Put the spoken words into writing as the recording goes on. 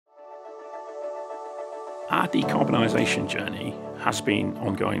Our decarbonisation journey has been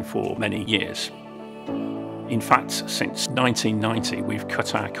ongoing for many years. In fact, since 1990, we've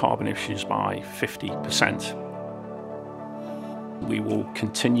cut our carbon emissions by 50%. We will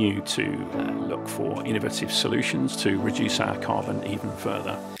continue to look for innovative solutions to reduce our carbon even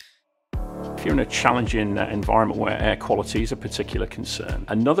further. If you're in a challenging environment where air quality is a particular concern,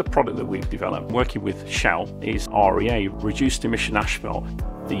 another product that we've developed working with Shell is REA, reduced emission asphalt.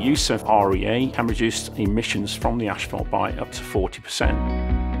 The use of REA can reduce emissions from the asphalt by up to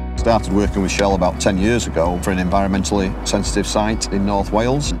 40%. Started working with Shell about 10 years ago for an environmentally sensitive site in North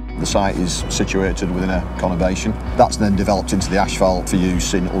Wales. The site is situated within a conurbation. That's then developed into the asphalt for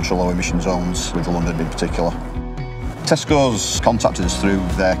use in ultra-low emission zones, with London in particular. Tesco's contacted us through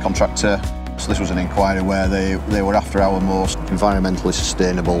their contractor. So this was an inquiry where they were after our most environmentally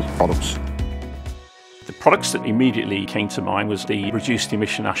sustainable products. The products that immediately came to mind was the reduced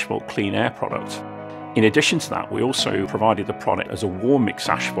emission asphalt clean air product. In addition to that, we also provided the product as a warm mix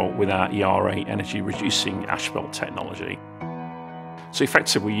asphalt with our ERA energy reducing asphalt technology. So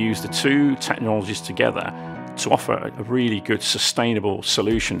effectively we used the two technologies together to offer a really good sustainable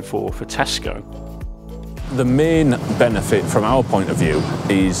solution for Tesco. The main benefit from our point of view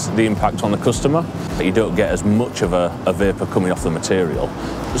is the impact on the customer. You don't get as much of a vapour coming off the material.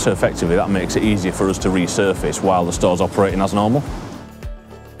 So effectively that makes it easier for us to resurface while the store's operating as normal.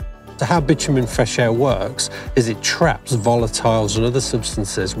 So how bitumen fresh air works is it traps volatiles and other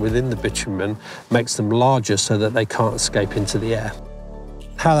substances within the bitumen, makes them larger so that they can't escape into the air.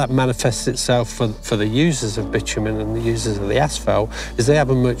 How that manifests itself for the users of bitumen and the users of the asphalt is they have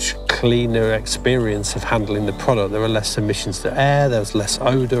a much cleaner experience of handling the product. There are less emissions to air, there's less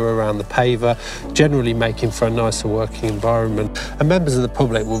odour around the paver, generally making for a nicer working environment. And members of the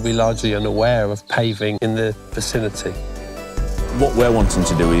public will be largely unaware of paving in the vicinity. What we're wanting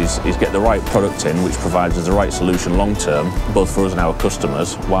to do is get the right product in which provides us the right solution long term, both for us and our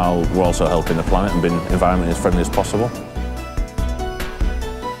customers, while we're also helping the planet and being environmentally as friendly as possible.